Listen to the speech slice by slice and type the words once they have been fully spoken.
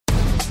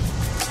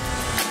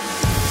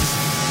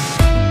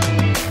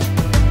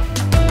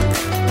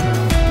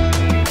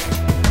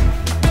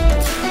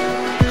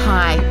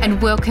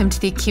welcome to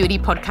the Acuity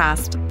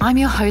Podcast. I'm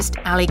your host,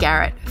 Ali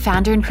Garrett,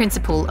 founder and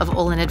principal of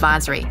All In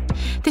Advisory.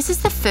 This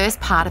is the first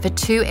part of a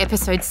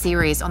 2-episode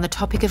series on the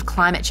topic of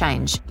climate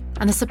change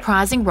and the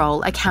surprising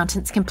role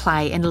accountants can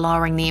play in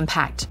lowering the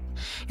impact.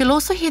 You'll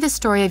also hear the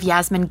story of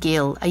Yasmin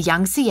Gill, a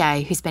young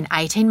CA who spent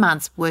 18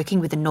 months working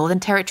with the Northern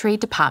Territory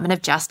Department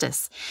of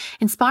Justice,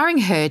 inspiring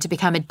her to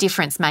become a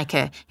difference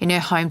maker in her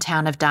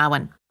hometown of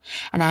Darwin.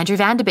 And Andrew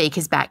van der Beek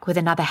is back with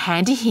another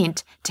handy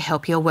hint to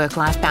help your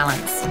work-life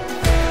balance.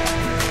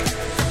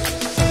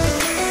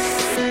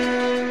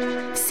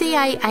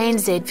 CA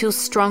ANZ feels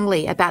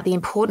strongly about the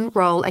important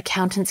role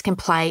accountants can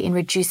play in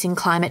reducing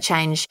climate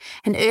change,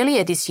 and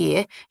earlier this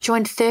year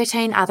joined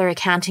 13 other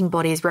accounting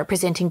bodies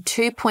representing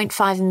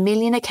 2.5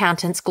 million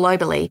accountants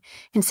globally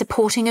in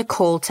supporting a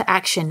call to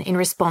action in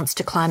response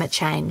to climate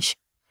change.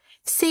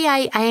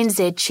 CA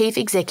ANZ Chief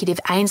Executive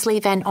Ainsley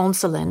van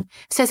Onselen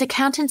says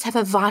accountants have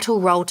a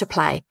vital role to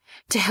play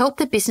to help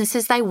the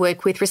businesses they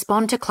work with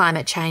respond to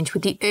climate change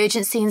with the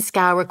urgency and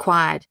scale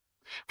required.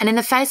 And in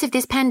the face of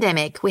this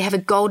pandemic, we have a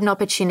golden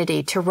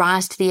opportunity to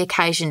rise to the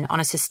occasion on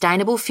a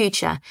sustainable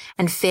future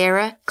and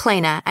fairer,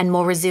 cleaner and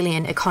more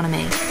resilient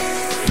economy.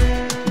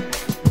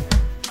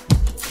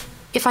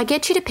 If I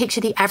get you to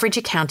picture the average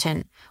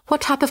accountant,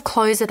 what type of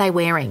clothes are they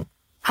wearing?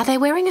 Are they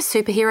wearing a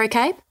superhero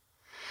cape?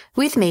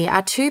 With me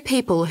are two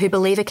people who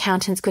believe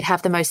accountants could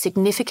have the most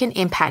significant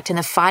impact in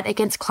the fight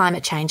against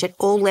climate change at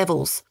all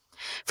levels,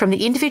 from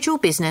the individual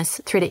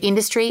business through to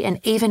industry and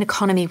even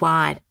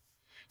economy-wide.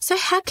 So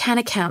how can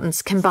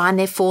accountants combine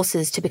their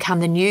forces to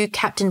become the new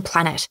Captain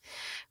Planet?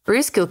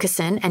 Bruce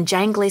Gilkyson and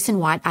Jane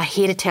Gleeson-White are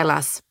here to tell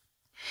us.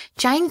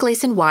 Jane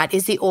Gleeson-White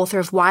is the author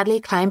of widely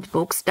acclaimed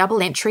books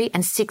Double Entry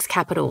and Six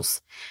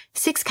Capitals.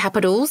 Six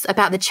Capitals,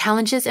 about the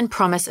challenges and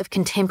promise of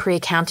contemporary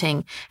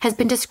accounting, has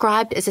been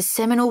described as a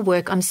seminal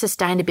work on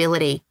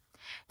sustainability.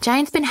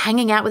 Jane's been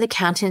hanging out with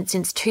accountants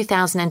since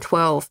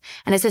 2012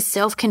 and is a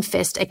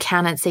self-confessed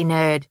accountancy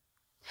nerd.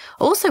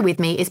 Also with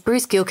me is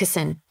Bruce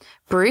Gilkyson.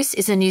 Bruce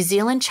is a New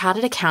Zealand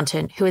chartered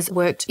accountant who has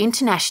worked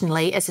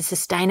internationally as a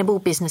sustainable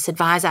business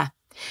advisor.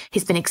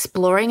 He's been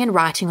exploring and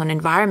writing on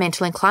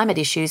environmental and climate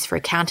issues for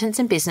accountants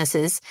and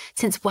businesses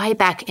since way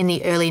back in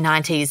the early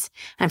 90s,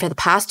 and for the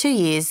past 2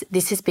 years,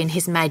 this has been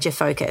his major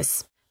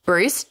focus.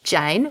 Bruce,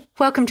 Jane,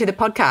 welcome to the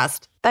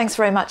podcast. Thanks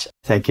very much.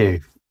 Thank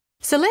you.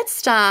 So let's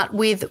start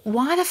with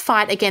why the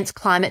fight against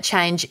climate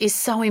change is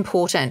so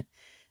important.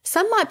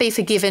 Some might be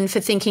forgiven for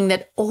thinking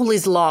that all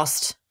is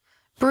lost.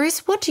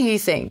 Bruce, what do you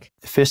think?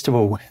 First of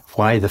all,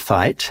 why the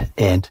fight?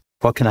 And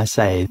what can I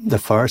say? The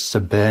forests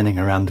are burning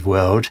around the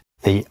world.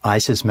 The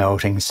ice is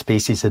melting,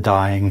 species are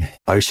dying,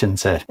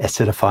 oceans are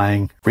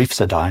acidifying, reefs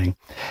are dying.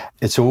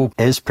 It's all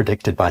as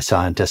predicted by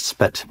scientists,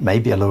 but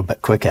maybe a little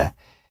bit quicker.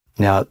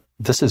 Now,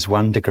 this is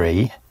 1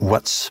 degree.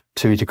 What's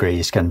 2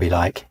 degrees going to be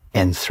like?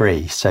 And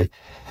 3. So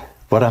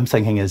what I'm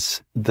thinking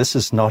is this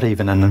is not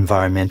even an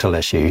environmental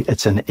issue.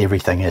 It's an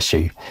everything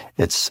issue.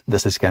 This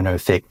is going to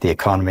affect the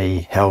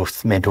economy,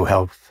 health, mental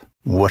health,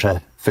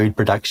 water, food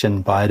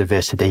production,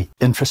 biodiversity,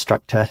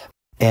 infrastructure.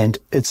 And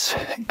it's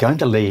going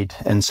to lead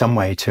in some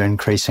way to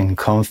increasing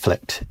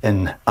conflict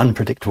in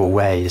unpredictable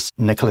ways.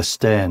 Nicholas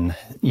Stern,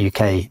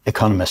 UK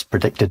economist,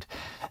 predicted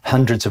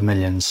hundreds of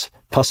millions,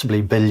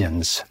 possibly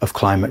billions of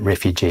climate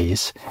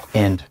refugees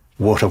and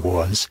water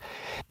wars.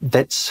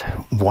 That's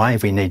why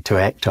we need to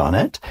act on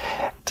it.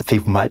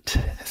 People might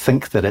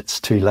think that it's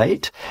too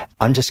late.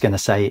 I'm just going to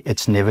say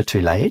it's never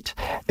too late.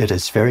 It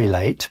is very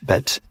late,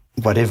 but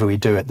whatever we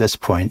do at this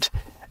point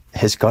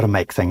has got to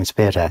make things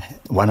better.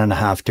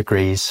 1.5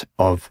 degrees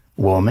of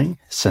warming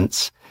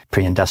since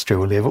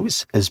pre-industrial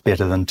levels is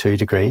better than 2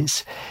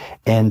 degrees.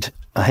 And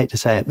I hate to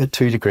say it, but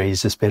 2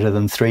 degrees is better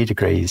than 3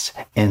 degrees,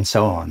 and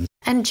so on.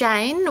 And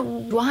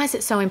Jane, why is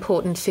it so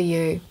important for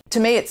you? To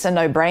me, it's a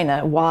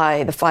no-brainer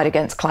why the fight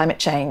against climate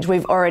change.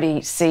 We've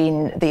already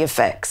seen the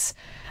effects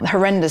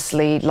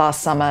horrendously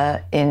last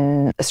summer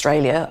in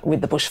Australia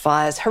with the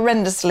bushfires,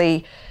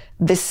 horrendously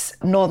this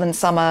northern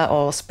summer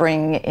or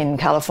spring in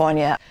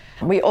California.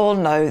 We all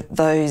know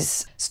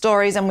those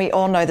stories and we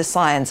all know the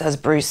science, as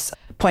Bruce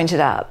pointed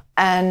out.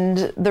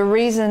 And the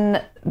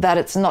reason that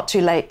it's not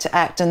too late to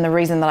act, and the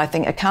reason that I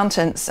think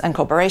accountants and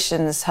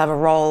corporations have a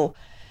role,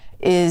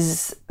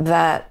 is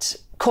that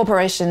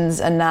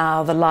corporations are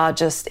now the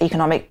largest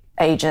economic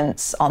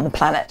agents on the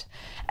planet.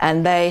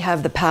 And they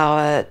have the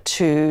power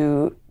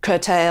to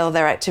curtail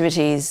their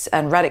activities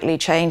and radically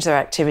change their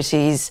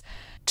activities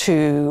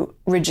to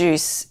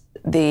reduce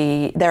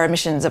their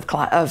emissions of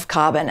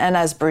carbon. And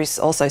as Bruce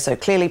also so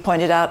clearly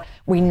pointed out,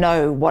 we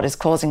know what is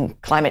causing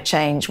climate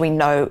change. We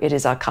know it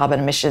is our carbon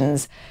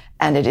emissions,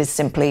 and it is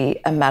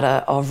simply a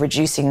matter of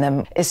reducing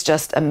them. It's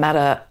just a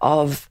matter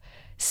of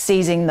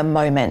seizing the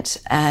moment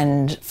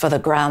and for the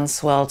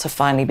groundswell to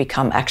finally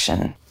become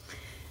action.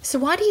 So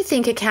why do you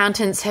think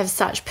accountants have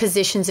such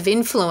positions of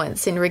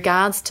influence in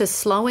regards to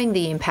slowing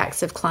the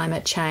impacts of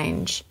climate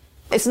change?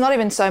 It's not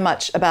even so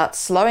much about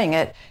slowing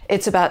it,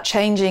 it's about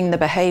changing the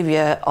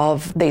behaviour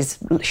of these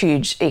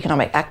huge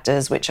economic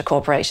actors, which are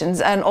corporations,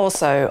 and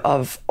also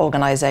of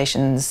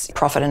organisations,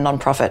 profit and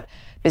non-profit,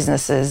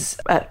 businesses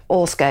at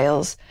all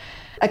scales.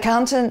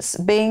 Accountants,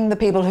 being the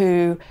people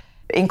who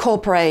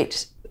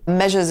incorporate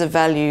measures of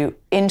value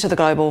into the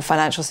global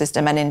financial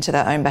system and into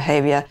their own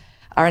behaviour,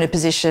 are in a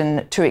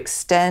position to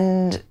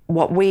extend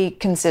what we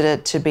consider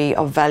to be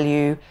of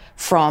value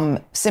from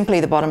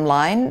simply the bottom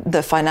line,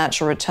 the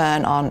financial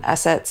return on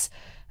assets,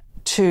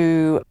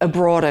 to a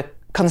broader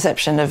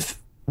conception of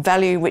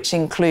value, which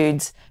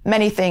includes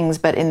many things,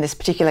 but in this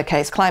particular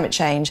case, climate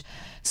change.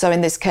 So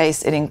in this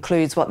case, it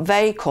includes what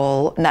they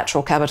call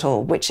natural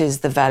capital, which is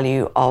the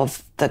value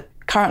of the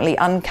currently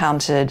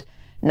uncounted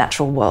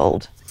natural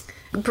world.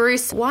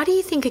 Bruce, why do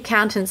you think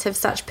accountants have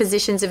such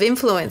positions of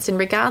influence in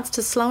regards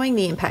to slowing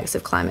the impacts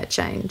of climate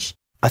change?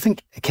 I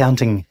think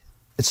accounting,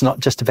 it's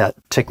not just about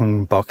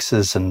ticking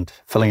boxes and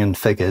filling in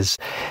figures.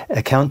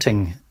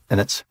 Accounting, in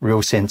its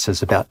real sense,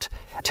 is about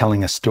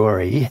telling a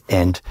story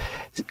and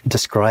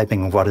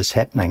describing what is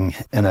happening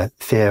in a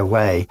fair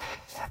way.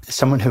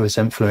 Someone who was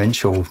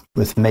influential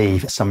with me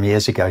some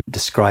years ago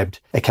described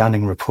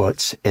accounting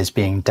reports as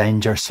being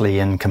dangerously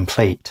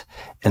incomplete,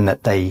 in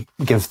that they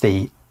give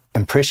the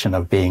impression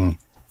of being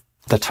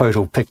the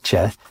total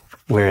picture,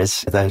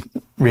 whereas they're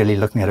really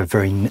looking at a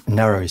very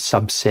narrow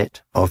subset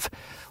of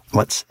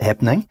what's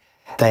happening.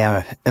 They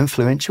are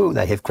influential,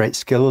 they have great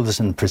skills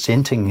in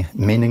presenting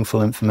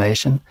meaningful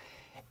information,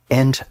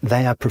 and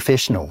they are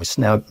professionals.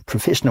 Now,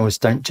 professionals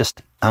don't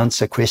just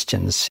answer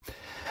questions.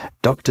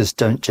 Doctors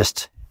don't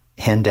just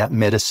hand out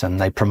medicine,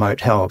 they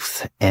promote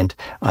health. And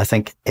I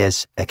think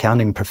as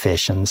accounting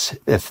professions,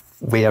 if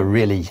we are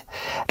really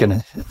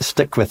going to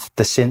stick with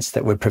the sense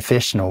that we're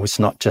professionals,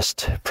 not just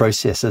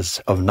processors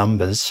of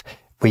numbers,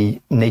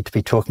 we need to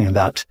be talking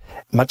about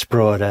much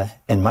broader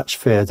and much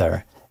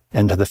further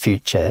into the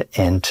future.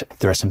 And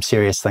there are some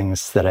serious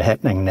things that are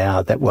happening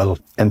now that will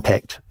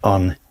impact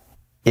on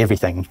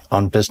everything,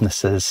 on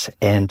businesses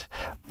and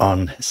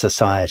on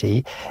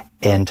society.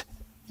 And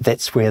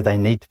that's where they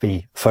need to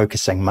be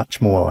focusing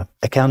much more.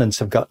 Accountants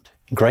have got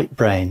great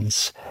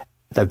brains.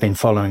 They've been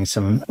following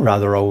some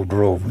rather old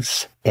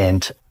rules,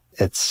 and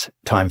it's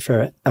time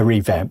for a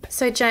revamp.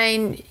 So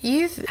Jane,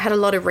 you've had a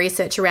lot of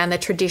research around the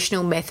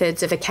traditional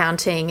methods of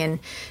accounting, and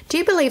do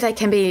you believe they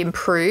can be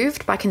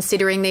improved by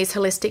considering these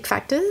holistic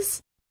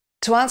factors?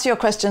 To answer your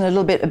question a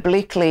little bit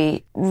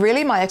obliquely,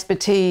 really my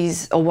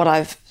expertise, or what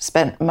I've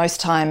spent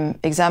most time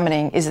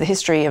examining, is the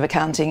history of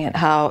accounting and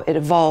how it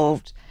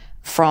evolved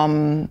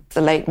from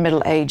the late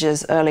Middle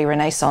Ages, early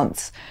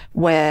Renaissance,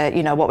 where,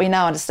 what we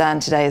now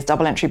understand today is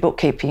double entry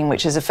bookkeeping,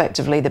 which is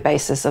effectively the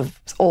basis of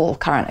all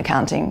current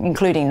accounting,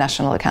 including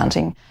national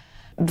accounting.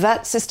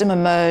 That system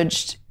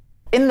emerged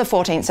in the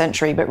 14th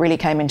century, but really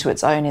came into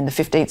its own in the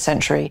 15th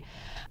century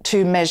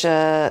to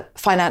measure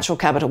financial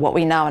capital, what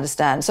we now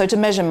understand. So to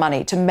measure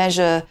money, to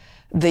measure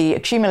the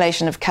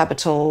accumulation of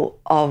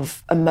capital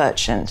of a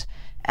merchant.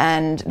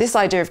 And this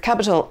idea of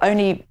capital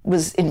only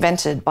was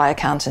invented by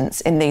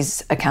accountants in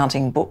these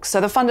accounting books. So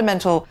the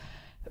fundamental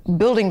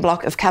building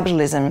block of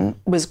capitalism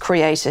was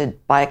created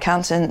by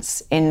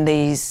accountants in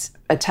these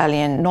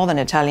Northern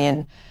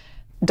Italian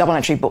double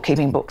entry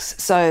bookkeeping books.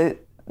 So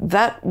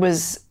that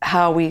was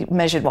how we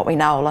measured what we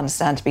now all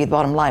understand to be the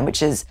bottom line,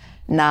 which is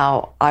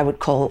now I would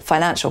call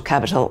financial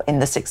capital in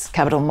the sixth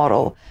capital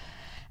model.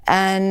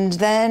 And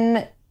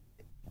then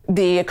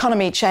the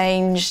economy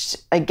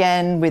changed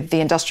again with the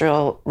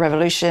Industrial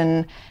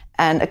Revolution,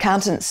 and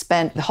accountants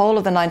spent the whole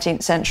of the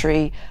 19th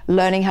century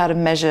learning how to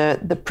measure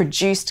the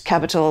produced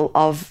capital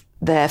of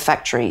their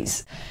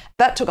factories.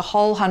 That took a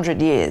whole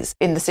 100 years.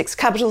 In the six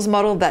capitals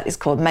model, that is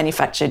called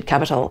manufactured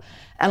capital.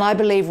 And I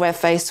believe we're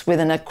faced with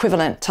an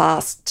equivalent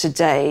task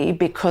today,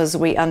 because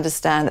we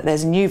understand that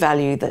there's new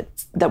value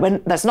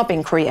that's not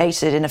been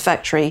created in a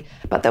factory,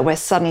 but that we're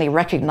suddenly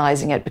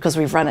recognizing it because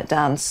we've run it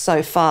down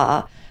so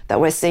far that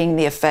we're seeing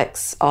the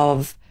effects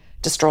of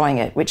destroying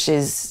it, which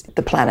is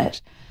the planet.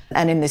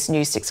 And in this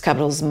new six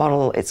capitals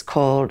model, it's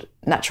called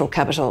natural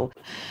capital.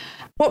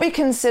 What we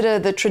consider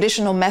the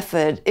traditional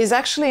method is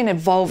actually an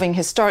evolving,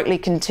 historically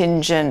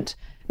contingent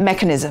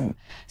mechanism.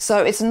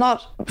 So it's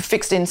not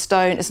fixed in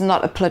stone, it's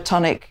not a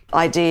Platonic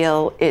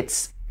ideal,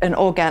 it's an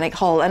organic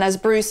whole. And as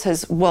Bruce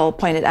has well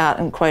pointed out,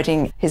 and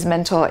quoting his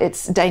mentor,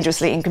 it's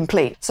dangerously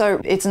incomplete.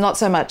 So it's not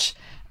so much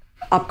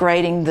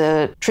upgrading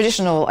the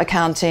traditional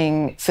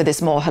accounting for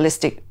this more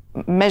holistic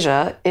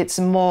measure, it's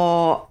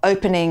more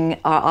opening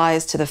our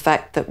eyes to the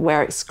fact that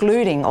we're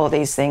excluding all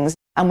these things,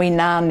 and we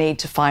now need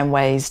to find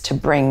ways to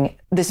bring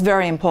this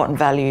very important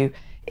value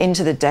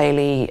into the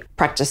daily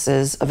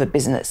practices of a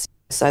business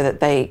so that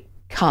they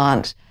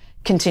can't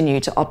continue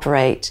to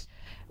operate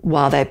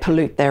while they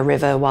pollute their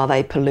river, while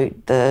they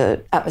pollute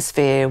the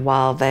atmosphere,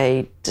 while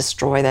they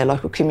destroy their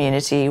local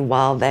community,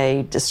 while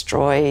they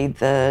destroy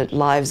the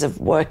lives of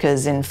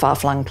workers in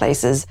far-flung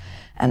places,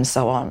 and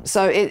so on.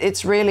 So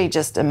it's really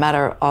just a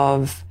matter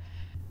of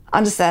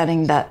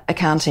understanding that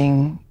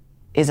accounting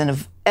is an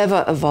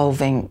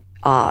ever-evolving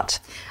art.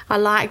 I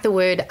like the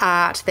word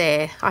art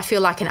there. I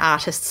feel like an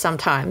artist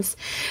sometimes.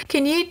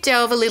 Can you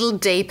delve a little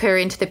deeper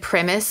into the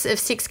premise of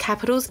six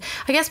capitals?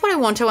 I guess what I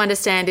want to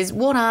understand is,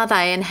 what are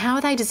they and how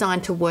are they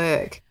designed to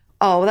work?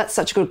 Oh, well, that's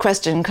such a good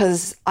question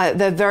because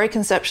they're very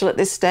conceptual at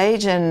this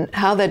stage, and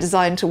how they're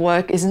designed to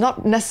work is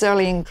not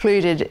necessarily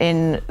included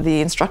in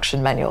the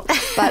instruction manual.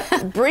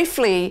 But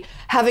briefly,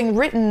 having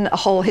written a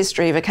whole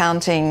history of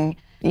accounting,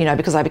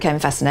 because I became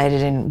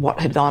fascinated in what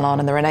had gone on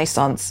in the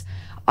Renaissance,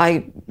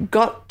 I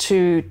got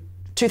to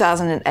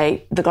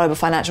 2008, the global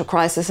financial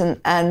crisis,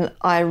 and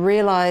I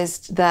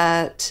realized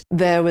that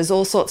there was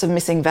all sorts of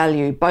missing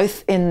value,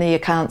 both in the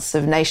accounts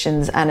of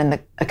nations and in the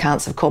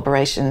accounts of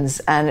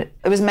corporations. And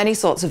it was many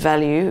sorts of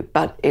value,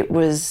 but it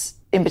was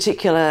in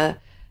particular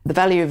the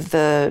value of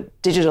the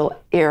digital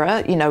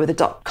era, with the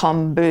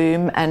dot-com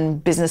boom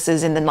and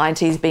businesses in the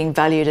 90s being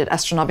valued at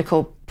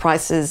astronomical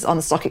prices on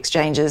the stock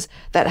exchanges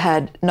that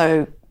had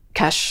no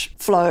cash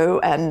flow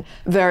and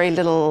very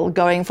little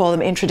going for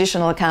them in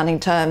traditional accounting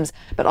terms,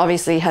 but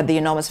obviously had the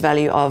enormous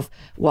value of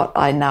what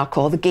I now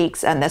call the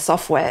geeks and their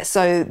software.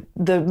 So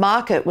the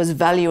market was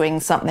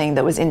valuing something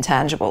that was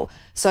intangible.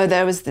 So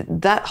there was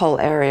that whole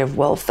area of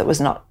wealth that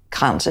was not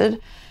counted.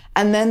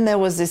 And then there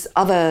was this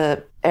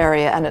other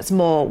area,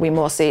 and we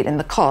more see it in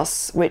the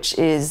costs, which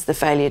is the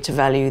failure to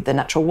value the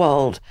natural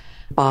world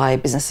by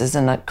businesses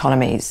and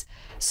economies.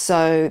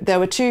 So there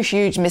were two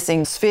huge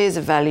missing spheres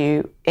of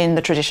value in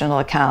the traditional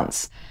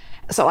accounts.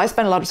 So I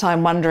spent a lot of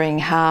time wondering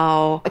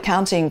how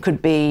accounting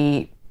could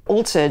be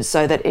altered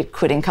so that it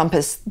could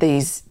encompass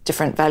these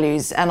different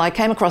values. And I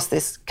came across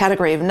this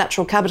category of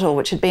natural capital,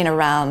 which had been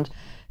around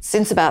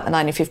since about the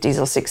 1950s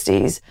or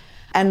 60s.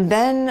 And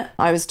then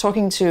I was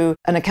talking to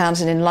an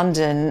accountant in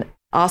London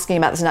asking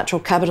about this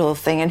natural capital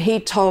thing, and he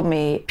told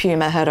me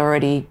Puma had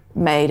already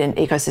made an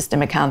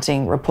ecosystem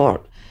accounting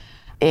report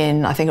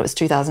in, I think it was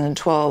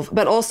 2012,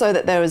 but also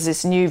that there was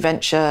this new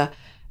venture,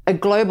 a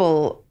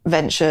global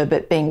venture,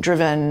 but being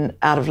driven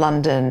out of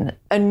London.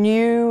 A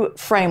new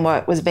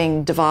framework was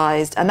being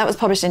devised, and that was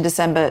published in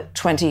December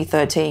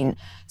 2013.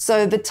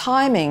 So the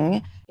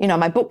timing,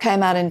 my book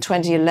came out in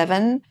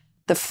 2011,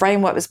 the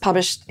framework was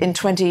published in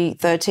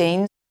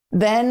 2013.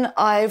 Then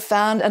I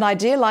found an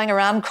idea lying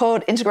around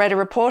called integrated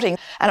reporting,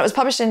 and it was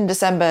published in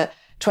December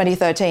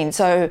 2013.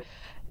 So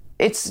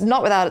it's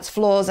not without its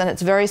flaws, and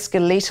it's very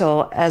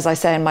skeletal, as I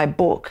say in my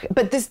book.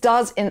 But this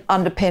does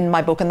underpin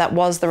my book, and that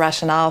was the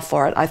rationale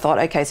for it. I thought,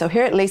 okay, so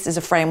here at least is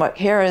a framework.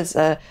 Here is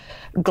a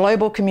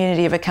global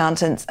community of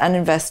accountants and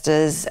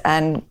investors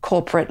and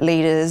corporate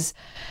leaders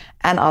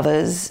and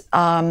others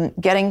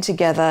getting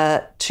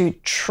together to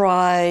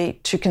try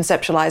to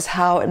conceptualize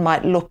how it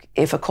might look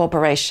if a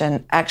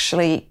corporation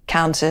actually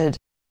counted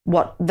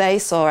what they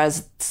saw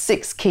as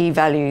 6 key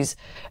values.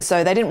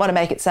 So they didn't want to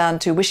make it sound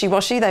too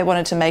wishy-washy. They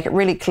wanted to make it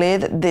really clear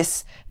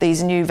that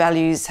these new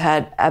values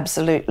had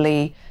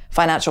absolutely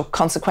financial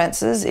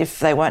consequences if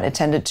they weren't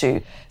attended to.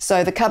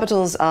 So the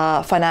capitals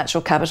are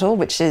financial capital,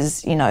 which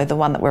is, the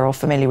one that we're all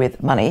familiar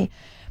with, money.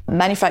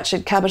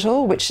 Manufactured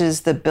capital, which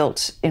is the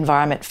built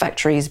environment,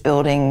 factories,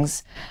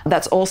 buildings.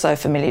 That's also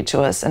familiar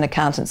to us, and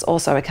accountants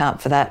also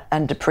account for that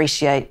and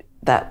depreciate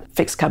that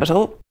fixed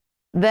capital.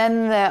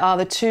 Then there are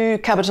the 2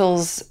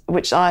 capitals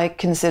which I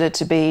consider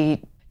to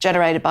be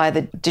generated by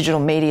the digital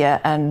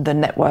media and the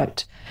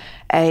networked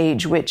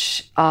age,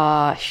 which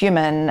are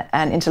human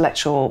and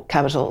intellectual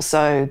capital.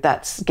 So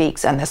that's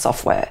geeks and their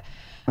software.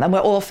 And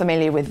we're all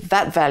familiar with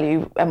that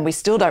value, and we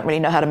still don't really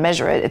know how to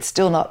measure it. It's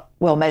still not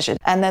well measured.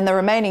 And then the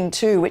remaining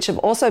 2, which have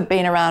also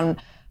been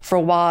around for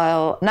a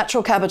while,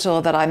 natural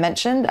capital that I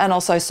mentioned, and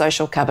also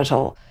social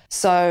capital.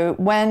 So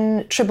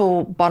when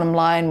triple bottom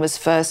line was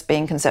first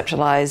being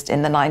conceptualized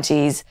in the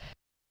 90s,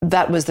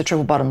 that was the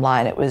triple bottom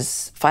line. It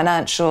was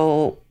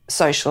financial,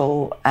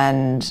 social,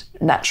 and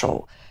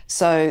natural.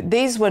 So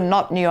these were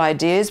not new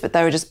ideas, but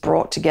they were just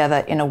brought together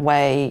in a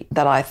way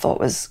that I thought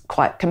was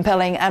quite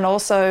compelling, and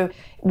also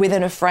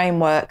within a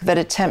framework that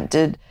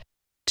attempted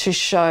to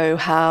show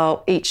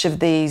how each of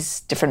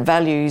these different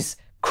values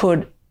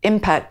could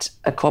impact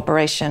a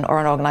corporation or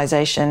an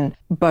organization,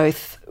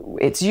 both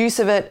its use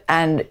of it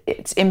and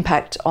its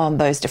impact on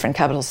those different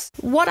capitals.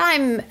 What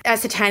I'm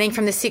ascertaining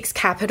from the 6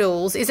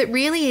 capitals is it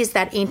really is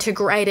that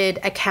integrated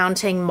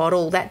accounting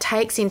model that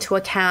takes into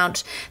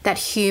account that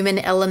human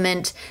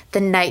element,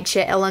 the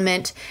nature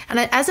element. And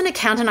as an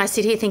accountant, I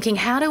sit here thinking,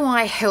 how do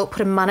I help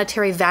put a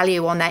monetary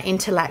value on that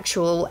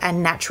intellectual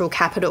and natural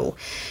capital?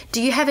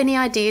 Do you have any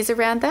ideas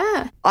around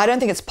that? I don't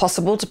think it's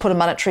possible to put a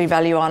monetary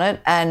value on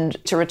it.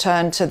 And to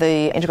return to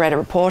the integrated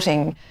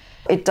reporting,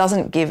 it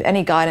doesn't give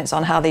any guidance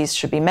on how these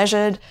should be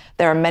measured.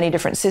 There are many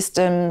different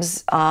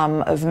systems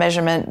of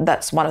measurement.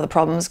 That's one of the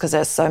problems, because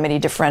there's so many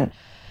different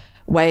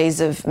ways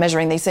of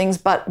measuring these things.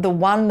 But the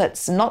one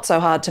that's not so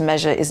hard to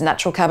measure is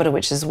natural capital,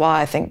 which is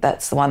why I think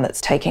that's the one that's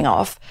taking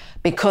off,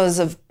 because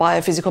of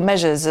biophysical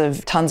measures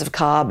of tons of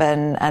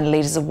carbon and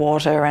litres of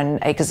water and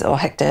acres or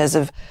hectares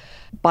of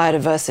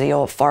biodiversity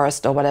or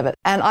forest or whatever.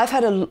 And I've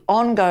had an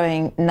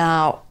ongoing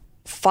now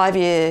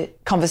 5-year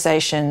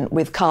conversation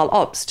with Carl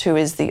Obst, who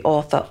is the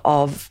author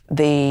of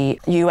the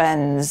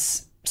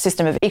UN's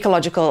System of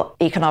Ecological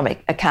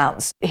Economic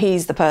Accounts.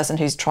 He's the person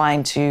who's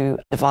trying to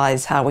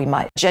devise how we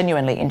might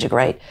genuinely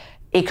integrate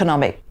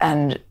economic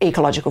and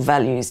ecological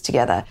values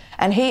together.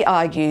 And he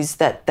argues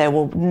that there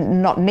will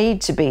not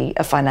need to be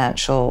a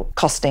financial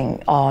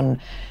costing on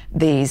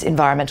these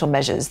environmental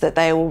measures, that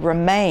they will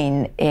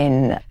remain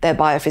in their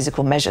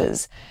biophysical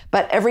measures.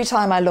 But every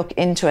time I look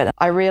into it,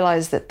 I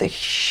realise that the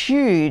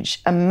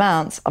huge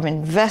amounts of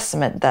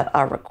investment that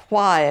are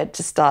required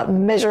to start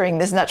measuring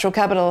this natural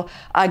capital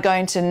are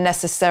going to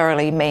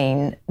necessarily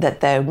mean that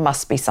there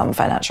must be some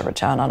financial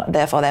return on it.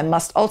 Therefore, there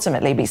must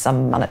ultimately be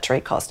some monetary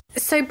cost.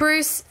 So,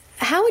 Bruce,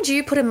 how would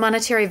you put a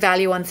monetary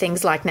value on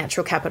things like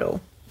natural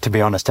capital? To be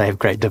honest, I have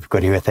great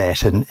difficulty with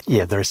that. And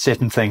yeah, there are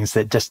certain things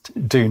that just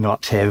do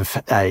not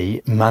have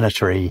a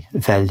monetary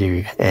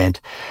value. And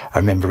I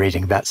remember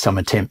reading about some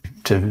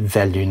attempt to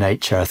value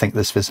nature. I think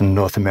this was in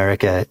North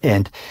America,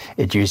 and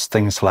it used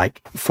things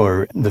like,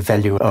 for the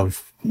value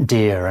of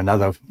deer and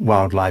other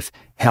wildlife,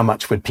 how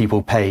much would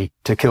people pay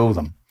to kill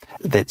them?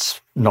 That's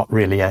not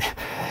really a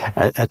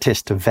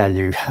test of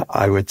value,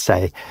 I would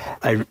say.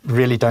 I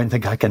really don't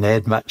think I can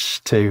add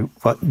much to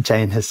what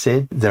Jane has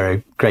said. There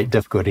are great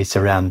difficulties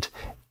around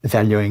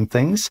valuing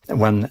things.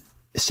 One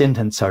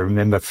sentence I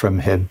remember from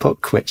her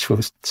book, which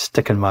will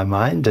stick in my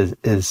mind,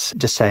 is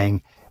just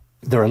saying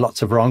there are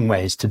lots of wrong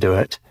ways to do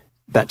it,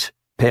 but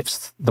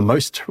perhaps the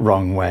most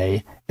wrong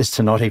way is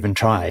to not even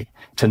try,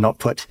 to not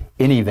put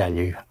any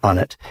value on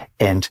it,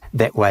 and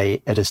that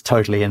way it is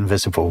totally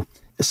invisible.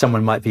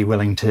 Someone might be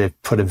willing to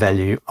put a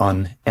value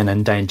on an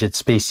endangered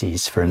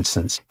species, for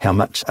instance. How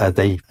much are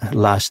the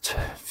last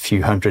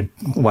few hundred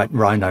white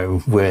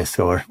rhino worth?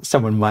 Or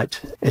someone might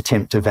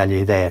attempt to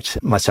value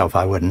that. Myself,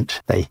 I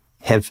wouldn't. They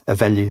have a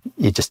value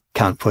you just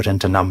can't put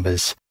into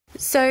numbers.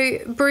 So,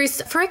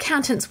 Bruce, for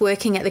accountants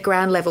working at the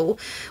ground level,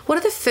 what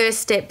are the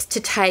first steps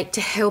to take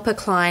to help a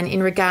client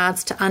in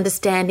regards to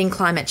understanding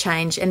climate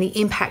change and the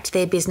impact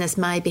their business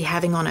may be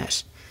having on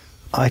it?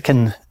 I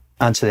can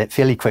answer that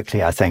fairly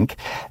quickly, I think.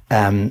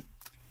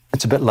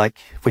 It's a bit like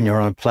when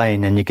you're on a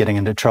plane and you're getting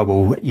into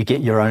trouble, you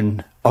get your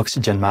own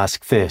oxygen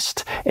mask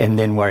first and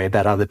then worry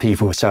about other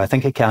people. So I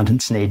think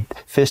accountants need,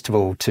 first of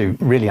all, to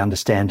really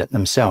understand it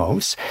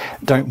themselves.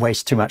 Don't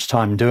waste too much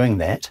time doing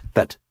that,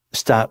 but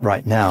start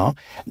right now.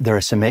 There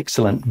are some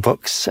excellent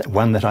books.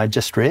 One that I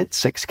just read,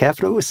 Six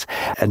Capitals,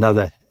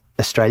 another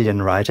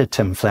Australian writer,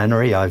 Tim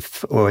Flannery,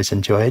 I've always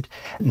enjoyed.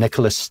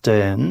 Nicholas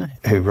Stern,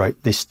 who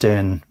wrote the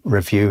Stern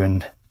Review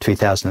in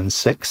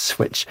 2006,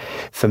 which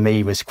for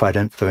me was quite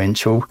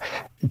influential.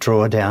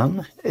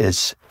 Drawdown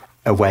is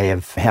a way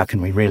of how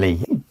can we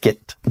really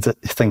get the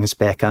things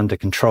back under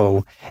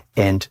control.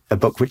 And a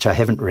book which I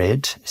haven't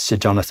read, Sir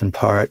Jonathan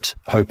Porritt,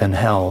 Hope in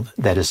Hell,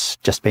 that has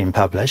just been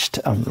published.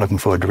 I'm looking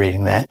forward to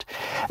reading that.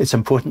 It's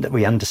important that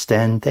we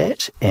understand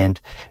that. And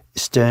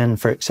Stern,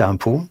 for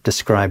example,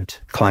 described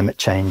climate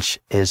change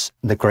as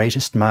the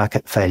greatest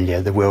market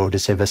failure the world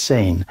has ever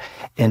seen.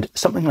 And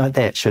something like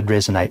that should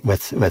resonate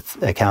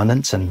with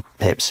accountants and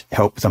perhaps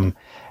help them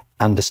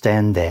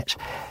understand that.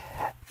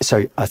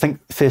 So I think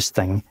first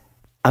thing,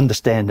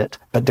 understand it,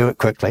 but do it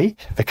quickly,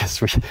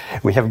 because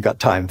we haven't got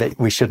time. But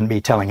we shouldn't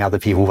be telling other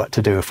people what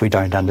to do if we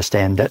don't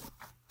understand it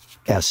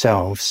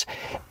ourselves.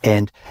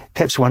 And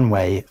perhaps one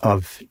way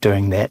of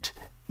doing that,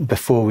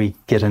 before we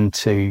get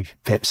into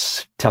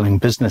perhaps telling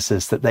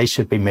businesses that they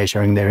should be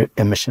measuring their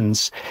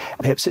emissions,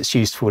 perhaps it's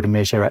useful to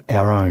measure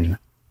our own.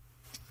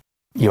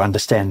 You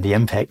understand the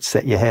impacts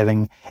that you're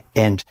having,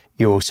 and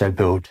you also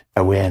build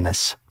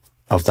awareness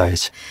of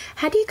those.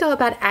 How do you go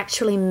about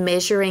actually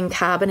measuring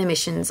carbon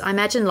emissions? I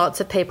imagine lots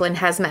of people in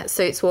hazmat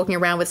suits walking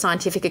around with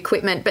scientific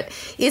equipment, but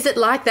is it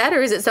like that,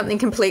 or is it something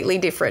completely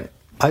different?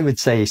 I would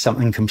say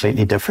something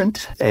completely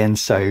different. And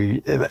so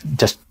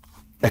just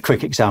a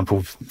quick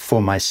example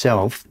for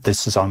myself,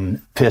 this is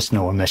on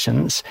personal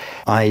emissions.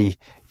 I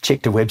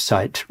checked a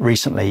website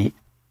recently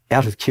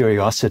out of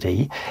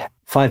curiosity.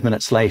 5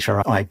 minutes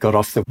later, I got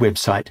off the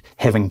website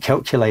having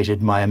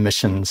calculated my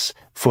emissions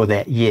for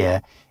that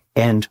year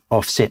and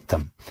offset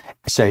them.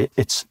 So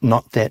it's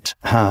not that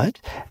hard.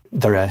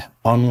 There are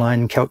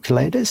online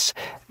calculators.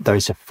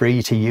 Those are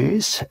free to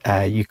use.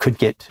 You could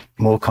get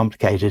more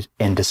complicated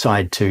and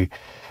decide to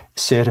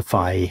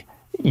certify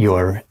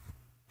your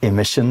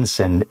emissions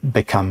and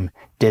become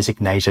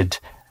designated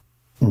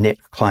net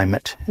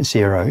climate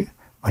zero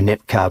or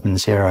net carbon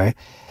zero.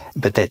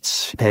 But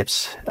that's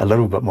perhaps a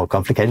little bit more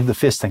complicated. The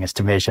first thing is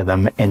to measure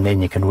them, and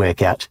then you can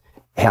work out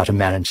how to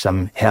manage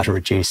them, how to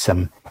reduce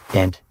them,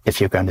 and if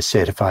you're going to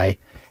certify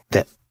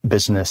that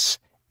business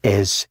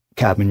as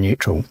carbon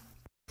neutral.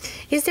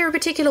 Is there a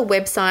particular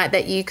website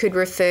that you could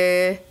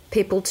refer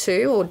people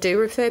to, or do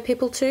refer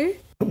people to?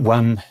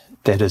 One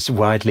that is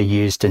widely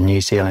used in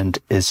New Zealand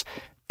is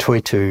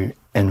Toitu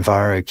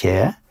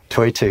EnviroCare.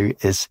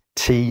 Toitu is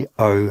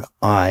Toitu.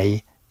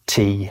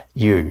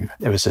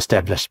 It was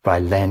established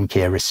by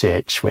Landcare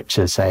Research, which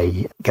is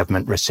a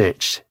government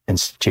research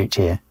institute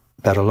here.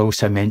 But I'll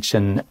also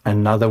mention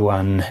another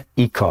one,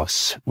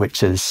 ECOS,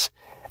 which is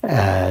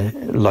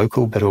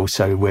local but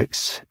also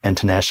works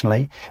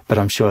internationally. But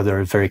I'm sure there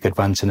are very good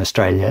ones in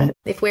Australia.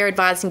 If we're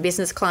advising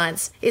business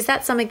clients, is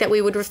that something that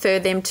we would refer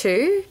them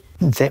to?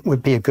 That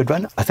would be a good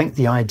one. I think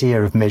the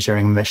idea of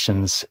measuring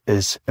emissions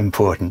is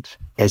important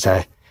as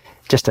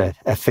just a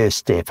first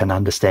step in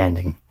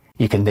understanding.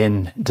 You can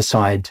then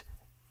decide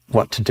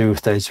what to do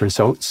with those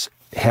results,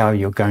 how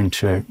you're going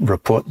to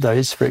report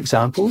those, for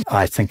example.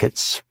 I think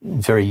it's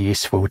very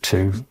useful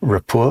to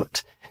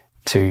report,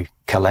 to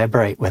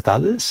collaborate with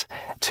others,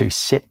 to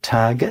set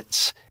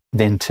targets,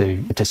 then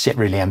to set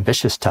really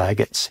ambitious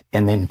targets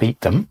and then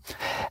beat them.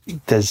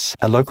 There's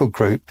a local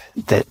group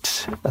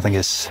that I think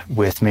is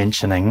worth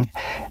mentioning,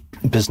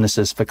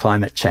 Businesses for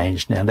Climate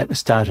Change. Now, that was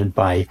started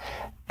by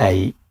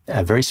a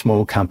very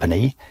small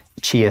company,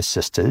 Chia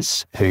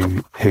Sisters,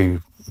 who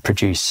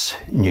produce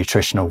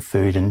nutritional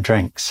food and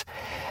drinks.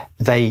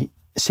 They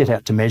set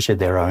out to measure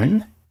their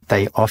own.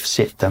 They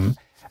offset them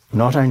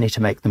not only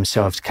to make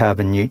themselves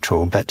carbon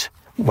neutral, but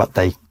what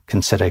they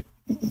consider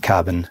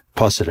carbon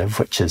positive,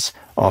 which is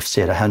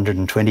offset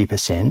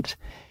 120%.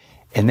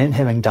 And then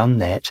having done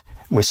that,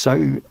 we're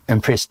so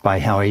impressed by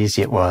how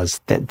easy it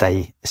was that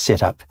they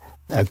set up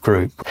a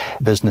group,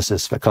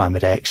 Businesses for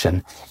Climate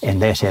Action,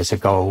 and that has a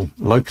goal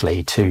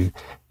locally to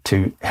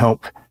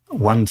help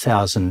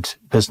 1,000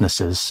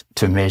 businesses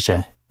to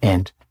measure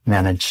and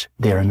manage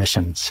their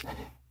emissions.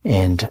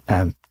 And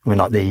we're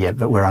not there yet,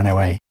 but we're on our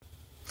way.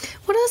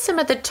 What are some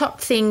of the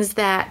top things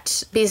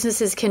that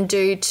businesses can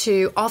do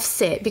to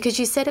offset? Because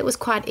you said it was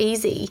quite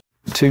easy.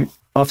 To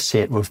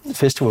offset, well,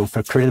 first of all,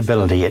 for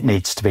credibility, it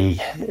needs to be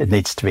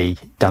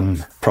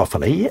done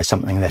properly. It's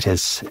something that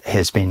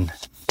has been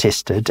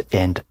tested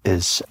and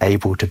is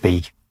able to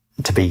be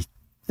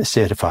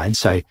certified.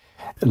 So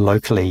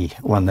locally,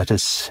 one that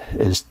is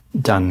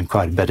done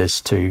quite a bit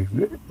is to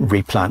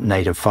replant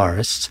native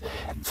forests,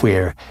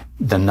 where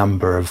the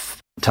number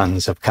of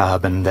tons of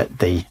carbon that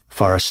the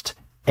forest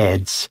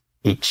adds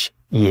each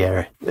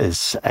year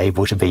is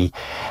able to be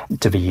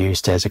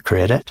used as a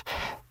credit.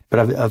 But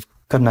I've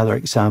got another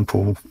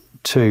example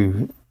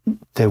too.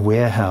 The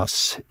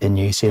Warehouse in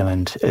New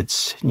Zealand,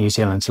 it's New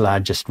Zealand's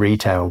largest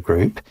retail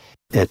group.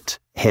 It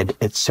had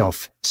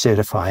itself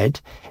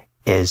certified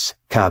as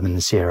carbon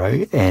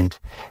zero, and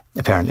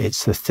apparently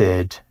it's the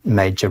third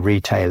major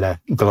retailer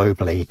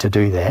globally to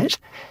do that.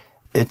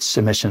 Its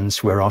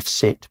emissions were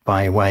offset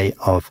by way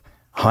of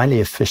highly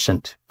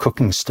efficient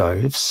cooking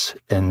stoves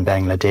in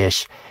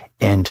Bangladesh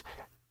and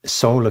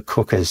solar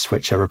cookers,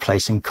 which are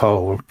replacing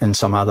coal in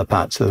some other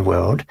parts of the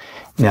world.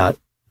 Now,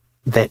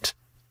 that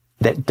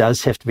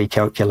does have to be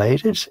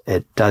calculated.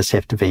 It does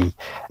have to be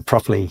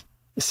properly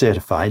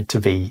certified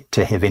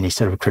to have any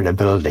sort of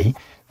credibility,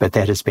 but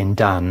that has been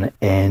done.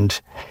 And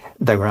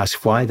they were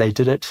asked why they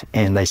did it,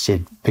 and they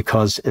said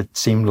because it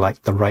seemed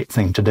like the right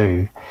thing to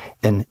do.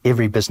 In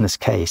every business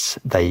case,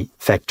 they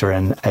factor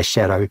in a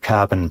shadow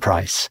carbon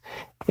price.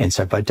 And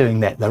so by doing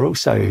that, they're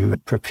also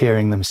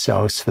preparing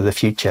themselves for the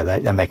future.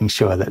 They're making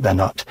sure that they're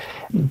not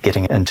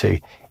getting into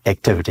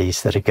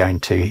activities that are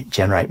going to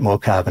generate more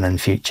carbon in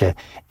future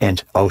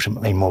and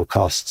ultimately more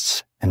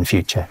costs in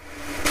future.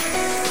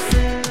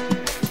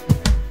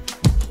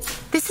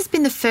 This has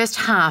been the first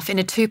half in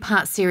a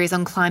two-part series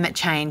on climate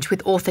change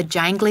with author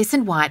Jane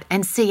Gleeson-White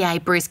and CA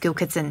Bruce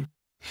Gilkison.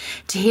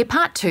 To hear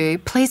part 2,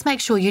 please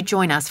make sure you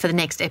join us for the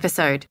next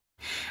episode.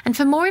 And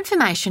for more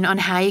information on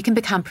how you can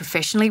become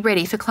professionally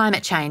ready for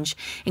climate change,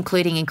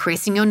 including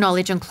increasing your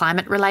knowledge on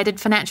climate-related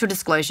financial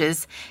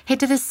disclosures, head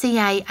to the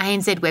CA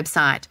ANZ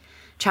website,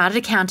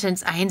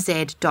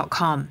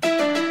 charteredaccountantsanz.com.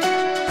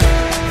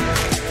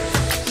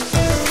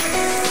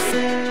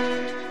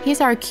 Here's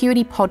our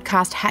Acuity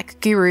podcast hack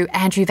guru,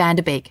 Andrew van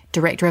der Beek,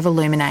 Director of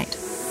Illuminate.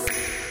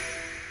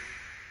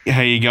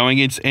 How you going?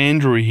 It's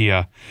Andrew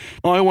here.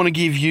 I want to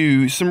give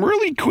you some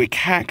really quick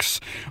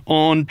hacks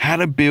on how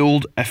to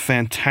build a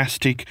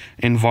fantastic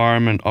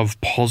environment of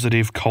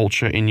positive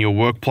culture in your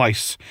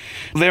workplace.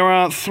 There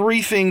are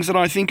 3 things that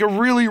I think are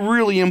really,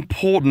 really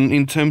important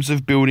in terms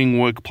of building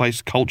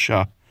workplace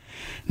culture.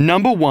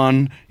 Number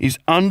 1 is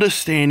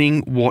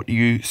understanding what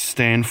you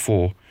stand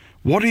for.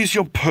 What is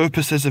your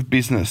purpose as a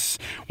business?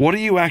 What are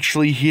you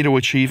actually here to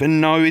achieve?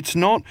 And no, it's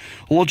not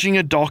lodging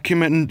a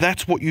document and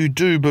that's what you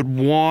do, but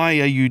why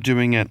are you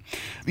doing it?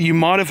 You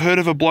might have heard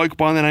of a bloke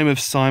by the name of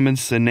Simon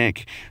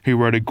Sinek, who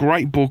wrote a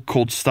great book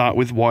called Start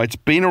With Why. It's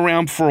been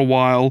around for a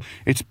while,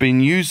 it's been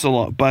used a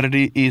lot, but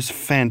it is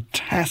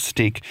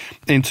fantastic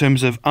in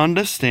terms of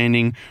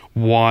understanding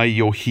why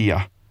you're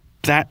here.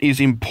 That is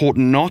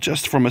important not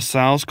just from a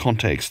sales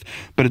context,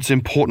 but it's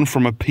important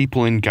from a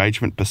people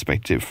engagement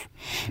perspective.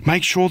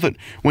 Make sure that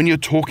when you're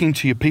talking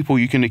to your people,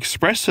 you can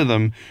express to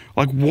them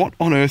like what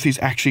on earth is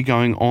actually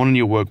going on in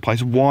your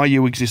workplace, why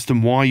you exist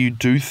and why you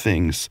do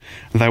things.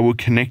 They will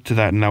connect to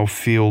that and they'll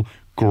feel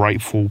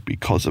grateful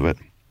because of it.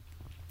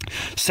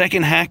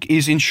 Second hack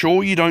is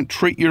ensure you don't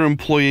treat your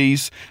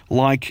employees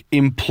like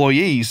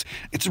employees.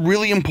 It's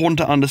really important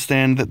to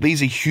understand that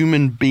these are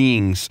human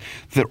beings.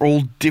 They're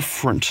all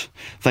different.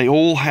 They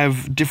all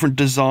have different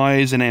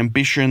desires and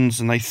ambitions,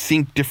 and they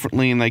think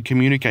differently and they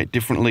communicate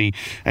differently.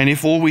 And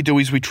if all we do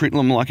is we treat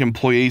them like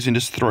employees and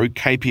just throw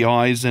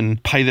KPIs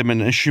and pay them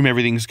and assume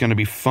everything's going to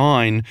be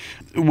fine,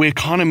 we're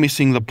kind of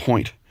missing the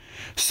point.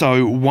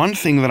 So one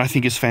thing that I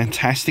think is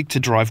fantastic to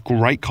drive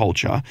great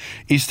culture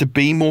is to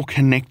be more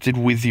connected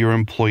with your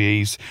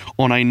employees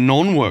on a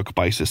non-work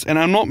basis. And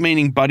I'm not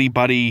meaning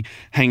buddy-buddy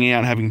hanging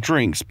out having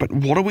drinks, but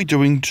what are we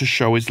doing to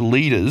show as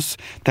leaders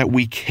that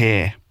we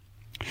care?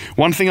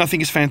 One thing I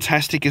think is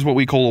fantastic is what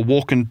we call a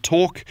walk and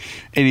talk.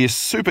 It is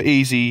super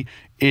easy.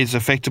 It's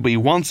effectively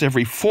once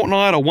every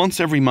fortnight or once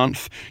every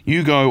month,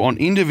 you go on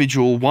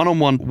individual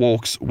one-on-one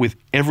walks with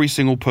every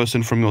single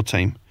person from your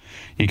team.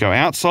 You go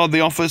outside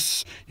the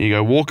office, you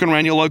go walking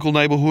around your local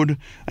neighbourhood,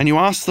 and you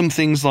ask them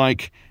things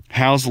like,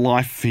 how's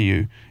life for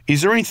you?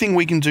 Is there anything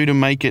we can do to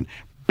make it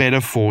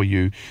better for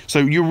you? So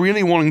you're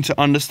really wanting to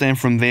understand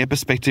from their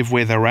perspective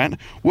where they're at,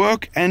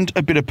 work and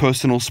a bit of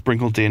personal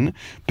sprinkled in,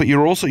 but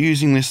you're also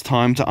using this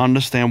time to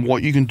understand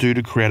what you can do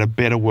to create a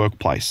better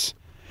workplace.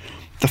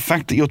 The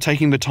fact that you're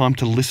taking the time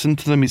to listen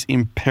to them is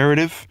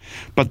imperative,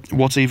 but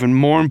what's even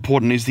more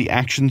important is the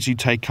actions you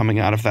take coming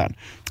out of that.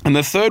 And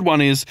the third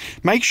one is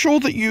make sure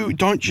that you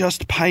don't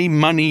just pay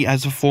money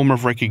as a form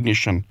of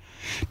recognition.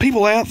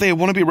 People out there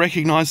want to be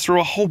recognized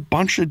through a whole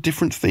bunch of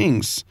different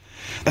things.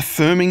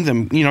 Affirming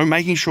them,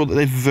 making sure that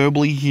they're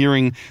verbally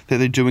hearing that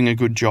they're doing a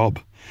good job.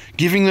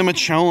 Giving them a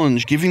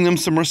challenge, giving them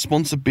some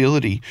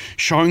responsibility,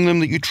 showing them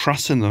that you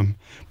trust in them,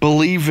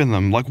 believe in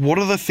them. Like, what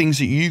are the things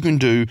that you can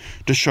do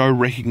to show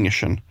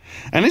recognition?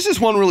 And this is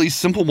one really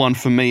simple one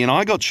for me, and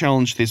I got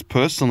challenged this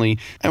personally.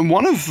 And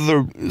one of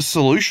the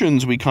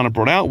solutions we kind of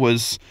brought out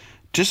was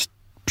just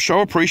show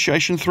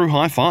appreciation through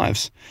high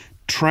fives.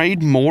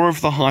 Trade more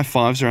of the high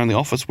fives around the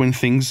office when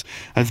things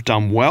have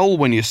done well,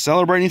 when you're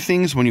celebrating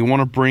things, when you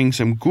want to bring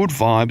some good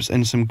vibes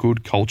and some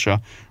good culture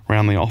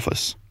around the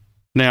office.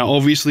 Now,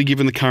 obviously,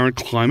 given the current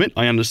climate,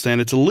 I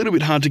understand it's a little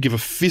bit hard to give a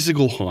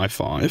physical high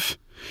five,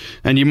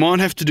 and you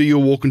might have to do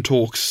your walk and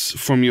talks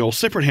from your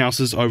separate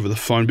houses over the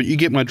phone, but you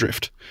get my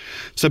drift.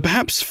 So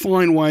perhaps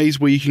find ways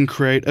where you can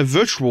create a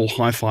virtual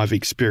high five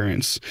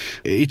experience.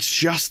 It's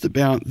just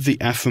about the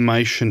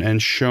affirmation and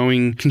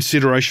showing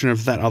consideration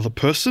of that other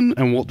person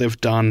and what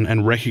they've done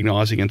and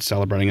recognizing and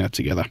celebrating that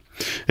together.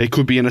 It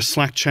could be in a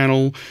Slack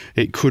channel,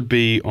 it could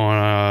be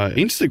on an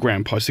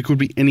Instagram post, it could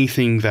be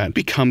anything that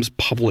becomes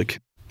public.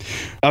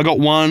 I got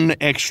one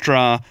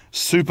extra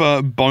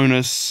super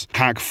bonus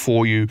hack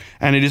for you,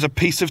 and it is a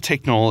piece of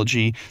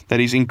technology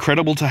that is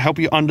incredible to help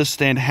you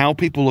understand how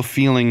people are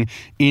feeling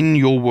in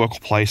your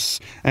workplace,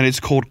 and it's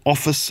called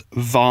Office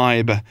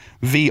Vibe,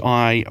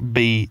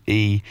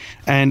 V-I-B-E,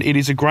 and it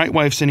is a great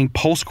way of sending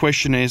pulse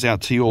questionnaires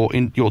out to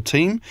your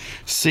team,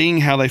 seeing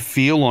how they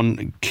feel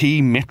on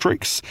key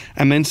metrics,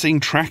 and then seeing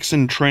tracks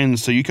and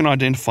trends so you can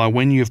identify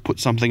when you've put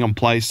something in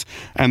place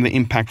and the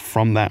impact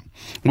from that.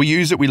 We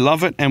use it, we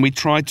love it, and we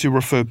try to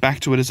refer back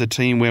to it as a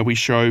team where we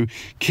show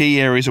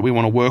key areas that we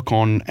want to work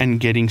on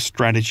and getting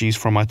strategies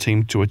from our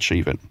team to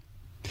achieve it.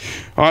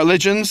 All right,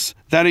 legends,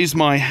 that is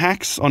my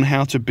hacks on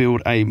how to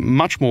build a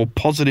much more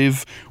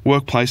positive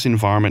workplace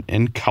environment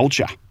and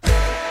culture.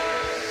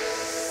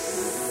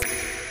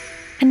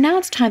 And now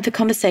it's time for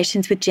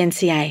Conversations with Gen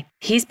CA.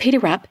 Here's Peter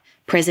Rupp,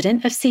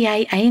 President of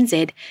CA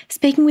ANZ,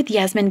 speaking with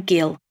Yasmin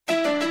Gill.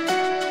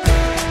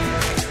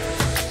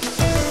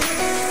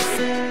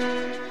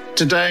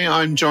 Today,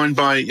 I'm joined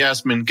by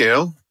Yasmin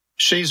Gill.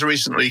 She's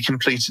recently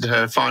completed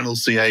her final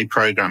CA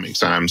programme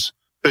exams,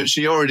 but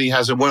she already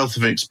has a wealth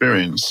of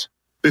experience.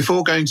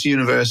 Before going to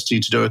university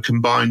to do a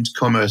combined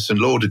commerce and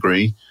law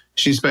degree,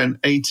 she spent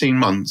 18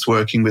 months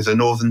working with the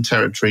Northern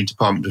Territory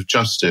Department of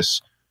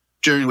Justice,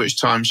 during which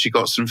time she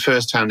got some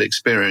first-hand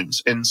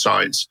experience,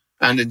 insights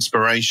and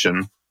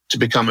inspiration to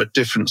become a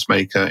difference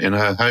maker in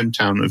her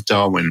hometown of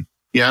Darwin.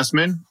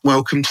 Yasmin,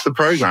 welcome to the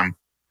programme.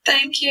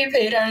 Thank you,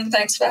 Peter, and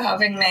thanks for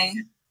having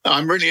me.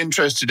 I'm really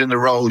interested in the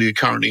role you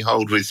currently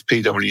hold with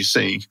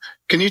PwC.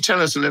 Can you tell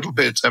us a little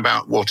bit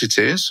about what it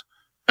is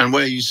and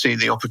where you see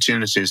the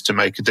opportunities to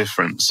make a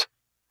difference?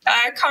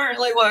 I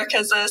currently work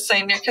as a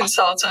senior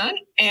consultant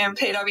in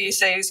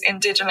PwC's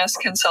Indigenous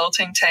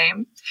Consulting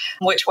Team,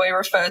 which we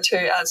refer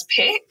to as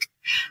PIC.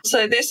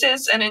 So this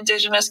is an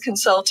Indigenous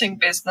consulting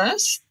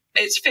business.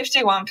 It's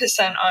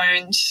 51%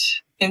 owned,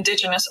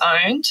 Indigenous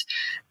owned,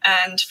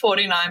 and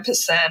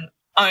 49%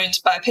 owned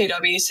by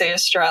PwC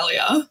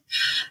Australia.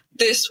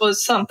 This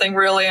was something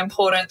really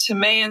important to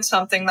me and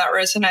something that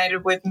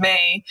resonated with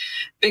me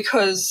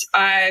because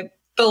I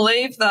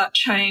believe that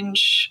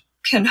change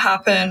can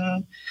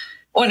happen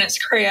when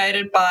it's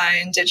created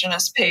by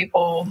Indigenous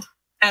people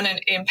and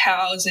it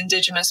empowers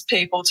Indigenous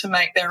people to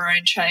make their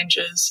own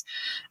changes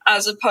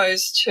as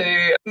opposed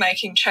to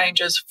making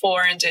changes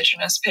for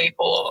Indigenous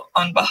people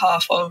on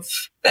behalf of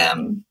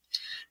them.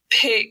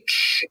 PIC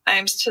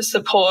aims to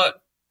support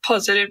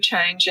positive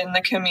change in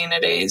the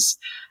communities.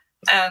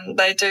 And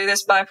they do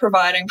this by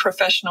providing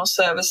professional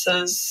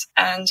services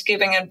and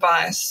giving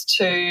advice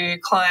to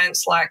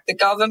clients like the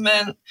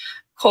government,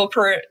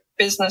 corporate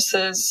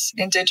businesses,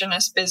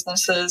 Indigenous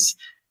businesses,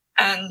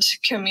 and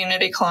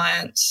community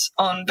clients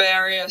on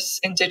various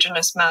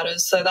Indigenous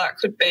matters. So that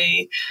could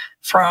be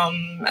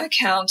from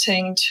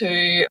accounting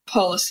to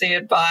policy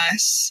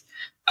advice.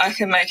 I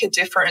can make a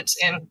difference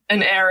in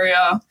an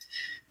area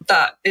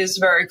that is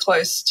very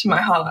close to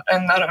my heart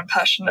and that I'm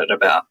passionate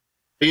about.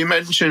 You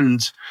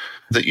mentioned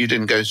that you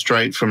didn't go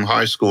straight from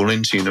high school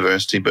into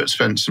university, but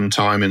spent some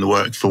time in the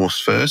workforce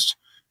first.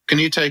 Can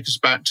you take us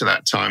back to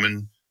that time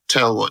and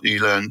tell what you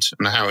learned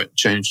and how it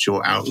changed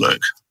your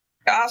outlook?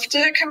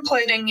 After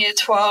completing Year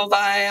 12,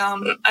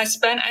 I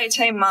spent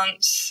 18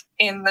 months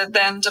in the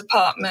then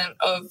Department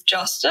of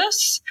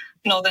Justice,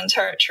 Northern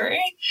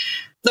Territory.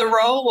 The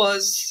role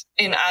was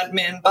in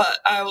admin, but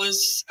I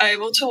was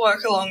able to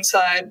work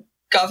alongside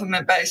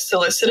government-based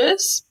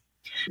solicitors.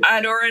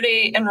 I'd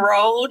already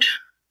enrolled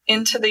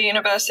into the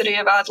University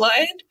of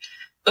Adelaide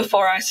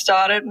before I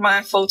started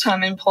my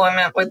full-time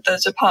employment with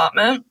the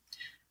department.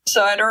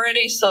 So I'd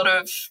already sort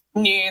of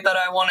knew that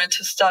I wanted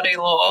to study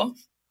law,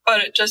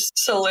 but it just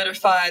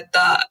solidified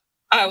that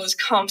I was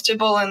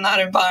comfortable in that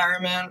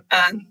environment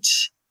and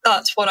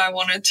that's what I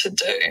wanted to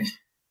do,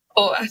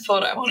 or I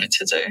thought I wanted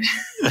to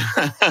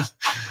do.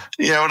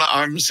 Yeah, well,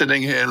 I'm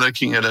sitting here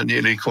looking at a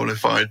newly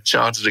qualified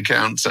chartered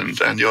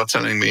accountant and you're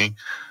telling me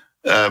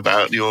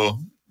about your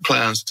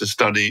plans to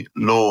study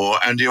law,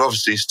 and you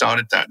obviously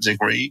started that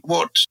degree.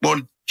 What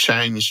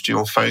changed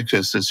your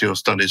focus as your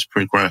studies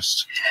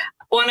progressed?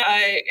 When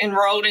I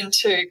enrolled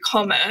into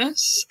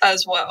commerce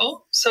as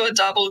well, so a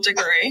double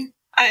degree,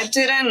 I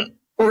didn't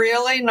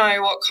really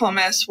know what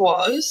commerce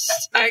was.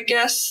 I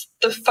guess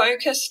the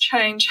focus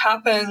change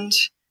happened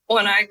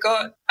when I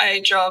got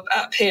a job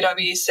at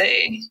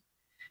PwC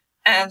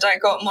and I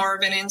got more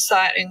of an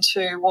insight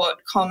into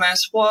what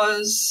commerce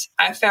was.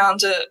 I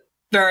found it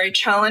very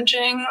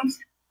challenging,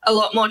 a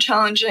lot more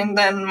challenging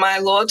than my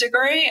law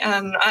degree,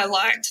 and I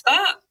liked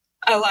that.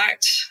 I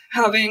liked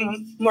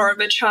having more of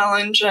a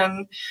challenge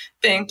and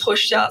being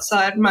pushed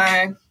outside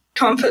my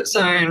comfort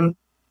zone.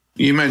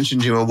 You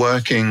mentioned you were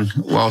working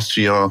whilst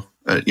you're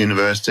at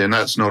university, and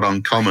that's not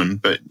uncommon,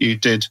 but you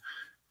did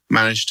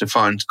manage to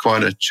find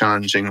quite a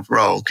challenging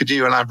role. Could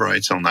you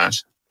elaborate on that?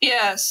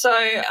 Yeah, so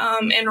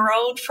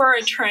enrolled for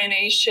a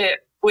traineeship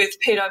with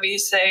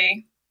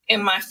PwC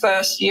in my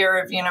first year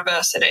of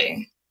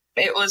university.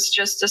 It was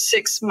just a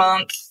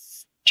 6-month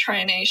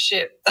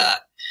traineeship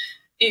that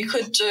you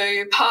could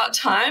do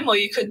part-time or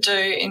you could do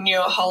in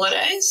your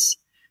holidays.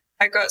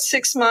 I got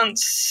 6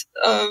 months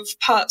of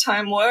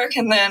part-time work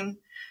and then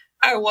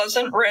I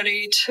wasn't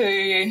ready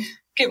to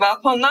give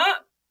up on that.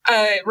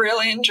 I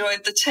really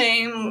enjoyed the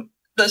team,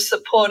 the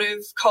supportive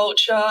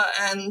culture,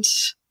 and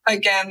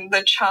again,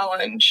 the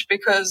challenge,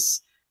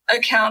 because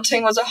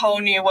accounting was a whole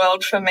new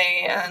world for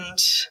me and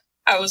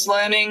I was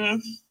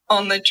learning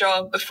on the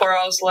job before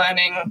I was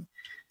learning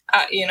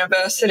at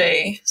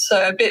university.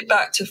 So a bit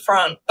back to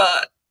front,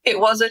 but it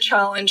was a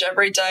challenge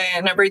every day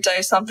and every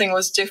day something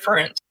was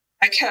different.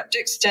 I kept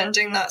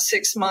extending that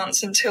 6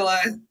 months until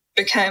I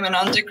became an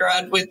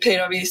undergrad with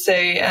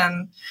PwC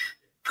and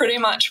pretty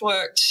much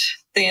worked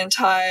the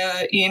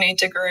entire uni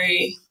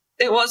degree.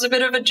 It was a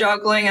bit of a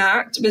juggling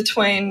act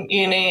between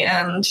uni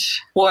and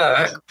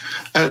work.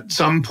 At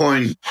some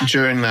point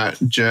during that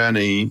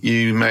journey,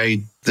 you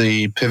made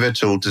the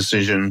pivotal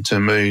decision to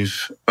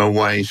move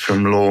away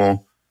from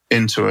law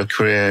into a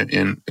career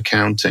in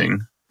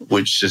accounting,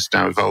 which has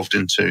now evolved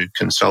into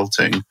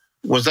consulting.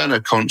 Was that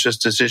a conscious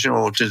decision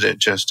or did it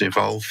just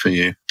evolve for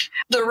you?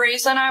 The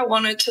reason I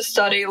wanted to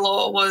study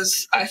law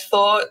was I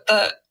thought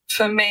that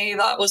for me,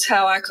 that was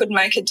how I could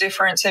make a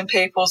difference in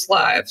people's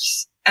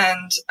lives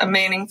and a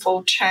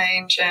meaningful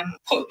change and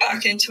put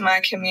back into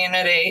my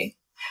community.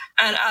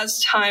 And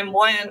as time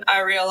went,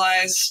 I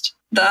realised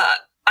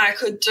that I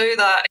could do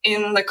that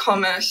in the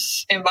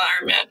commerce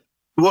environment.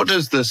 What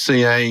does the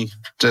CA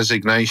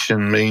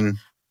designation mean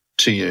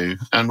to you?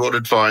 And what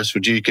advice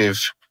would you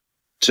give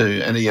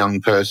to any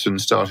young person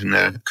starting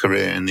their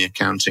career in the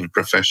accounting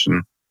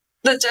profession?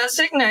 The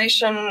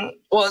designation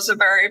was a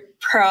very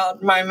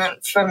proud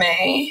moment for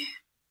me.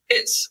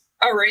 It's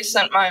a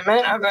recent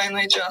moment. I've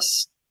only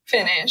just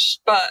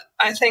finished, but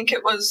I think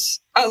it was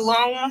a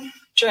long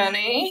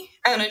journey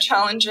and a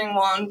challenging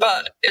one,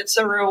 but it's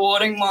a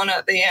rewarding one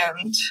at the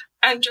end.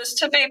 And just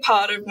to be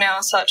part of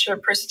now such a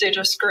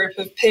prestigious group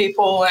of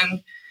people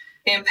and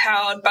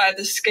empowered by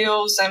the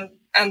skills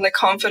and the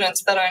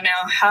confidence that I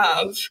now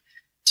have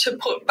to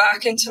put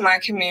back into my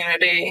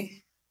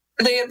community.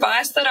 The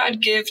advice that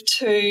I'd give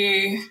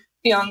to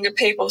younger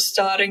people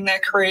starting their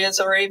careers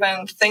or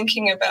even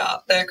thinking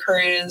about their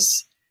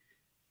careers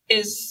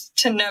is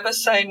to never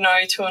say no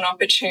to an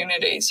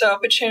opportunity. So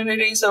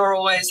opportunities are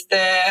always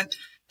there.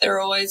 They're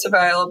always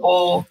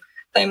available.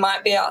 They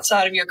might be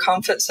outside of your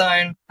comfort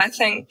zone. I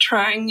think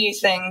trying new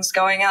things,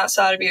 going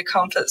outside of your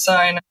comfort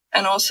zone,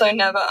 and also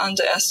never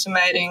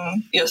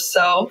underestimating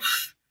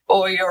yourself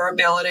or your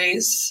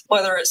abilities,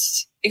 whether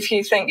it's if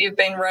you think you've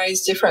been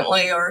raised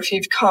differently or if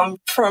you've come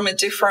from a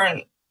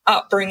different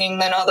upbringing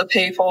than other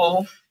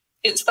people,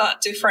 it's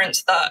that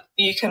difference that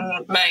you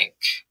can make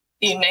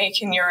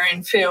unique in your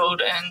own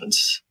field and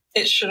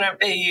it shouldn't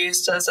be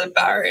used as a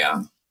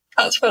barrier.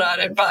 That's what I'd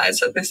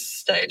advise at this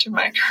stage of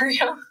my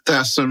career.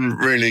 That's some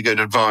really good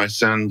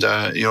advice, and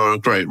you're a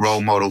great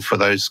role model for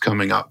those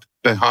coming up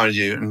behind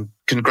you. And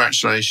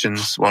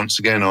congratulations once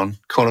again on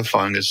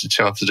qualifying as a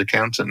chartered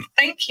accountant.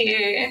 Thank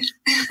you.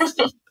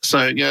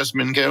 So,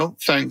 Yasmin Gill,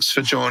 thanks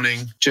for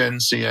joining Gen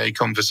CA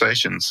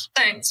Conversations.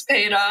 Thanks,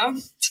 Peter.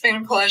 It's been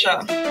a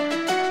pleasure.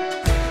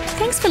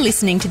 Thanks for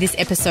listening to this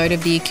episode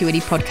of the Acuity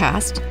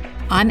Podcast.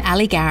 I'm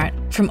Ali Garrett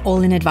from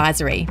All In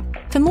Advisory.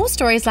 For more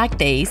stories like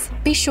these,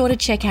 be sure to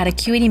check out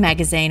Acuity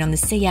Magazine on the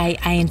CA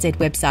ANZ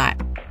website.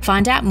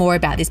 Find out more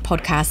about this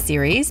podcast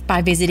series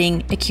by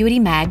visiting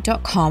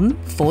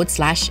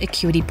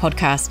acuitymag.com/Acuity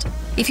Podcast.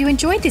 If you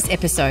enjoyed this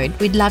episode,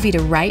 we'd love you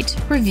to rate,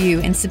 review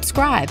and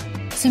subscribe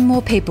so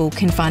more people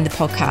can find the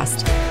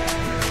podcast.